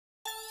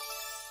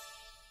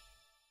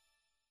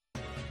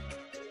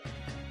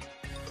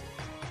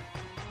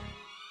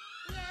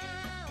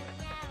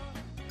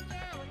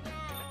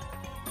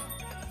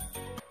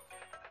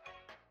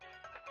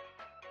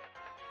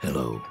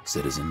Hello,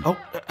 citizen. Oh,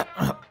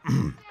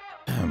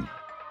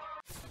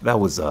 that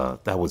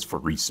was for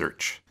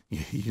research.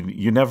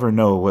 You never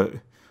know what...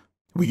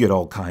 We get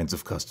all kinds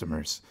of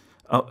customers.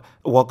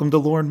 Welcome to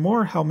Lore and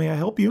More. How may I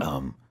help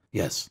you?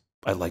 Yes,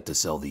 I'd like to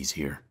sell these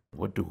here.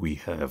 What do we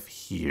have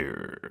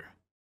here?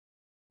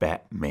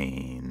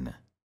 Batmayne.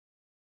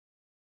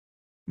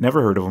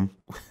 Never heard of them.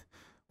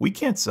 We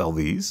can't sell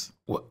these.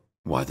 What?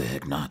 Why the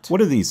heck not?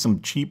 What are these,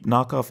 some cheap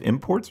knockoff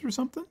imports or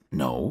something?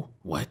 No.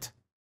 What?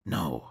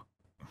 No.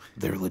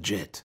 They're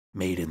legit.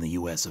 Made in the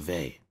US of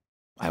A.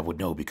 I would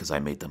know because I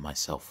made them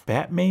myself.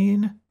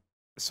 Batmayne?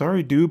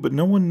 Sorry, dude, but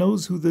no one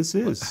knows who this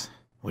is.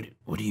 What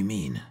do you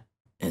mean?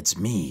 It's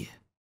me.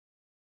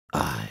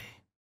 I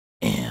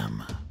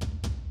am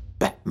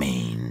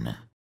Batmayne.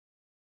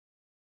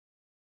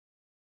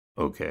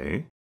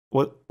 Okay.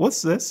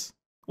 What's this?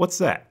 What's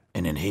that?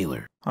 An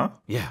inhaler. Huh?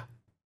 Yeah.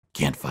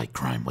 Can't fight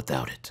crime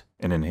without it.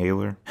 An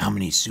inhaler? How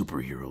many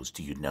superheroes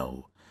do you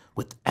know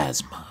with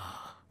asthma?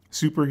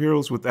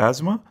 Superheroes with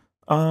asthma?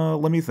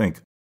 Let me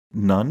think.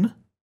 None?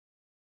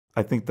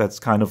 I think that's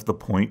kind of the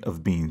point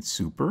of being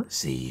super.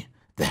 See?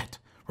 That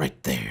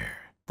right there.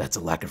 That's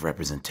a lack of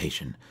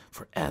representation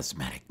for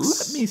asthmatics.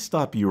 Let me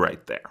stop you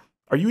right there.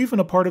 Are you even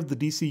a part of the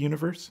DC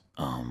universe?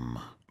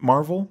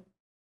 Marvel?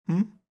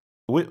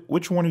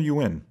 Which one are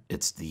you in?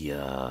 It's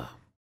the,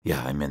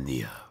 yeah, I'm in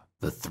the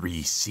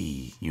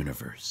 3C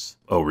universe.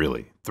 Oh,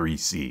 really?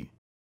 3C?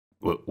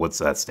 What's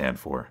that stand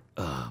for?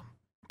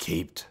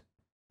 Caped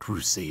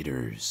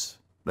Crusaders.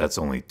 That's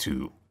only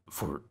two.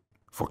 For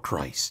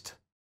Christ.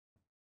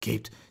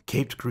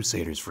 Caped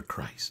Crusaders for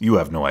Christ. You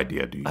have no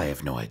idea, do you? I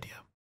have no idea.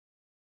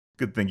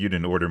 Good thing you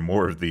didn't order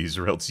more of these,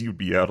 or else you'd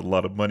be out a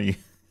lot of money.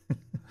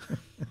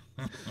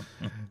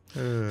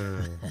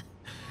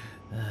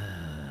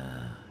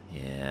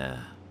 Yeah.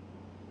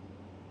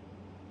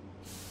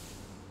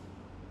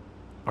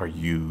 Are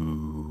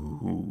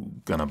you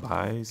gonna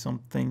buy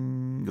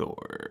something, or...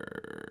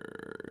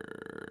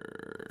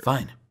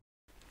 Fine.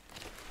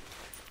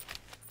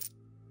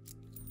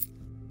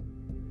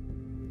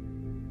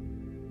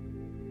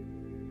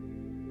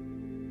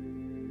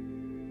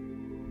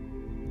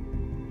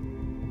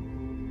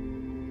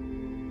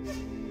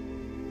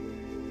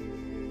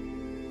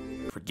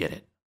 Forget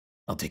it.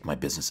 I'll take my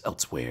business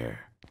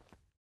elsewhere.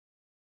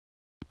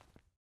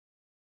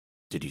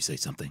 Did you say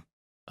something?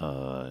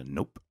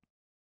 Nope.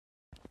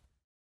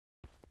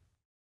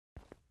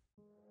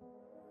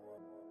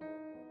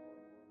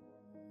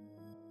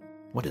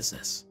 What is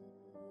this?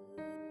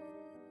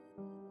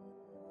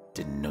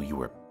 Didn't know you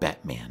were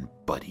Batman,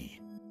 buddy.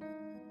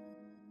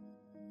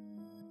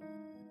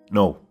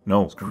 No.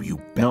 Screw you,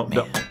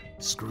 Batman. No.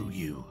 Screw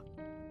you.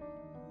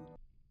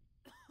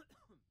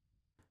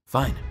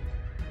 Fine.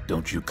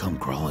 Don't you come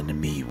crawling to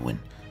me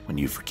when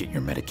you forget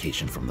your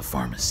medication from the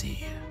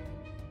pharmacy.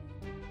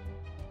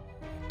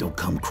 Don't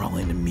come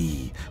crawling to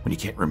me when you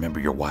can't remember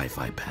your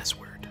Wi-Fi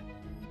password.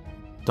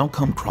 Don't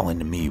come crawling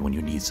to me when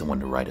you need someone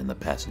to ride in the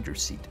passenger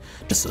seat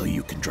just so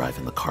you can drive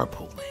in the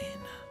carpool lane.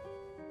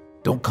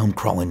 Don't come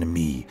crawling to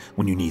me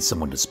when you need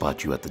someone to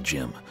spot you at the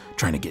gym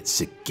trying to get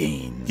sick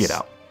gains. Get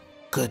out.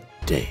 Good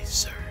day,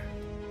 sir.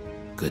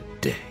 Good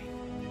day.